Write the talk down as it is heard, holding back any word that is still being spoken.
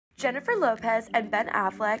Jennifer Lopez and Ben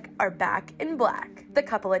Affleck are back in black. The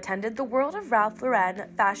couple attended the World of Ralph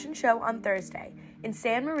Lauren fashion show on Thursday in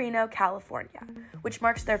San Marino, California, which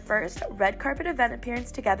marks their first red carpet event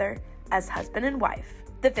appearance together as husband and wife.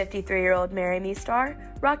 The 53-year-old Marry Me star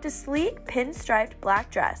rocked a sleek pinstriped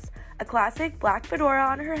black dress, a classic black fedora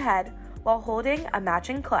on her head while holding a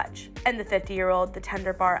matching clutch, and the 50-year-old The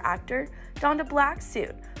Tender Bar actor donned a black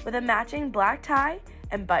suit with a matching black tie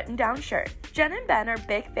and button-down shirt. Jen and Ben are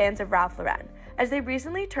big fans of Ralph Lauren, as they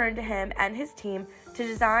recently turned to him and his team to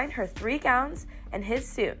design her 3 gowns and his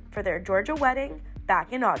suit for their Georgia wedding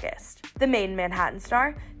back in August. The Made in Manhattan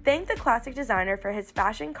star thanked the classic designer for his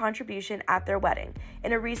fashion contribution at their wedding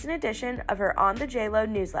in a recent edition of her On the JLo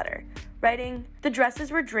newsletter, writing, "The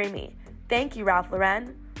dresses were dreamy. Thank you, Ralph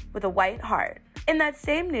Lauren," with a white heart. In that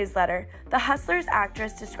same newsletter, the Hustlers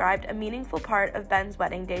actress described a meaningful part of Ben's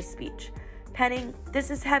wedding day speech, penning,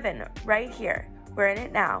 "This is heaven, right here. We're in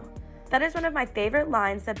it now." That is one of my favorite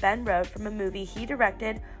lines that Ben wrote from a movie he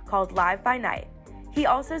directed called Live by Night. He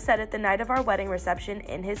also said it the night of our wedding reception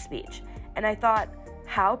in his speech, and I thought,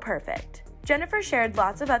 how perfect. Jennifer shared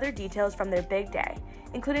lots of other details from their big day,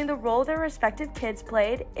 including the role their respective kids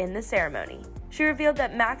played in the ceremony. She revealed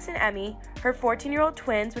that Max and Emmy, her 14-year-old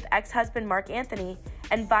twins with ex-husband Mark Anthony,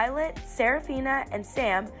 and Violet, Serafina, and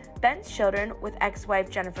Sam, Ben's children with ex-wife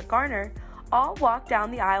Jennifer Garner, all walked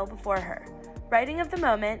down the aisle before her. Writing of the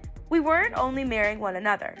moment, "We weren't only marrying one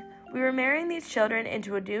another, we were marrying these children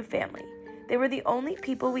into a new family. They were the only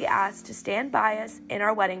people we asked to stand by us in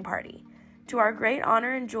our wedding party. To our great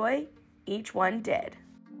honor and joy, each one did."